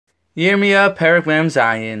Yirmiya Perek Mem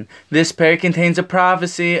Zayin. This perek contains a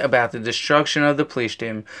prophecy about the destruction of the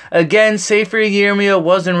Plishtim. Again, Sefer Yirmiya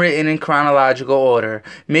wasn't written in chronological order,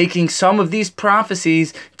 making some of these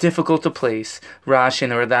prophecies difficult to place. Rashi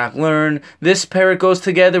and Radak learn this perek goes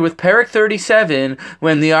together with Perek 37,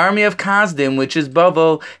 when the army of Kasdim, which is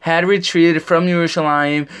Bavel, had retreated from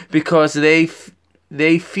Yerushalayim because they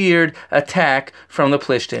feared attack from the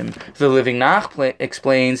Plishtim. The Living Nach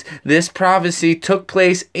explains this prophecy took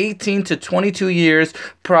place 18 to 22 years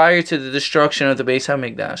prior to the destruction of the Beis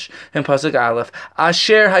HaMikdash. In Pasuk Aleph,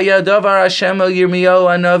 Asher hayadavar Hashem el Yirmiyahu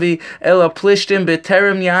hanavi el Plishtim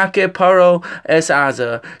b'terem yake paro es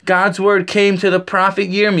Aza. God's word came to the prophet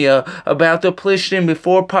Yirmiya about the Plishtim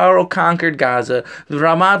before Paro conquered Gaza. The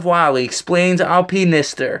Ramat Wali explains Al Pi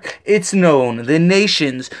Nister. It's known the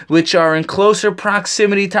nations which are in closer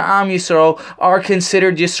proximity to Am Yisrael are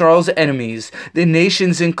considered Yisrael's enemies. The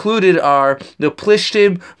nations included are the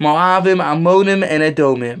Plishtim, Moavim, Ammonim, and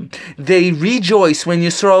Edomim. They rejoice when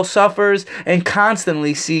Yisrael suffers and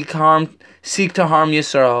constantly seek to harm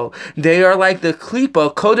Yisrael. They are like the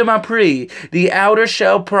klipa kodem apri, the outer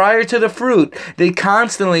shell prior to the fruit. They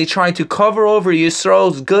constantly try to cover over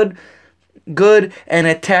Yisrael's good and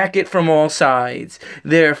attack it from all sides.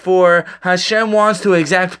 Therefore, Hashem wants to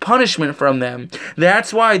exact punishment from them.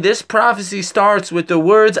 That's why this prophecy starts with the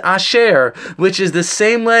words Asher, which is the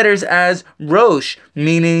same letters as Rosh,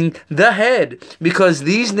 meaning the head, because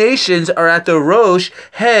these nations are at the Rosh,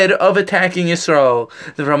 head of attacking Yisrael.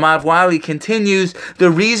 The Ramat Wali continues, the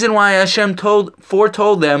reason why Hashem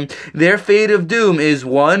foretold them their fate of doom is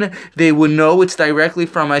 1, they would know it's directly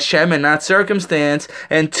from Hashem and not circumstance,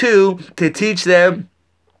 and 2, to teach them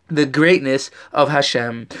the greatness of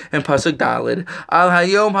Hashem. And Pasuk Daled, Al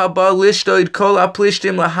hayom haba lishtoid kol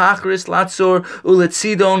aplishtim lahachris latzor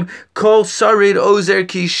uletzidon kol sarid ozer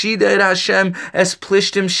ki shided Hashem es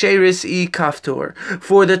plishtim sheris I kaftor.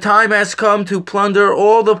 For the time has come to plunder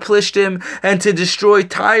all the Plishtim and to destroy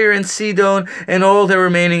Tyre and Sidon and all their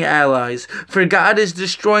remaining allies. For God is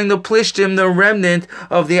destroying the Plishtim, the remnant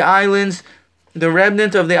of the islands of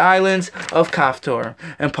Kaftor.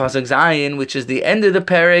 And Pasuk Zayin, which is the end of the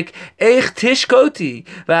perek, Eich tishkoti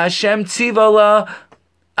v'Hashem tzivala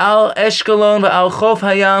al Eshkelon v'al chof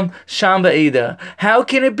hayam sham ba'ida. How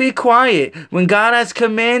can it be quiet when God has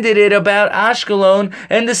commanded it about Ashkelon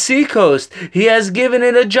and the seacoast? He has given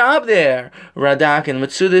it a job there. Radak and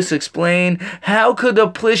Matsudis explain, how could the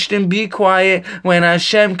Plishtim be quiet when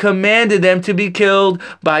Hashem commanded them to be killed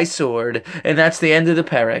by sword? And that's the end of the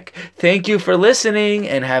perek. Thank you for listening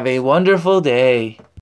and have a wonderful day.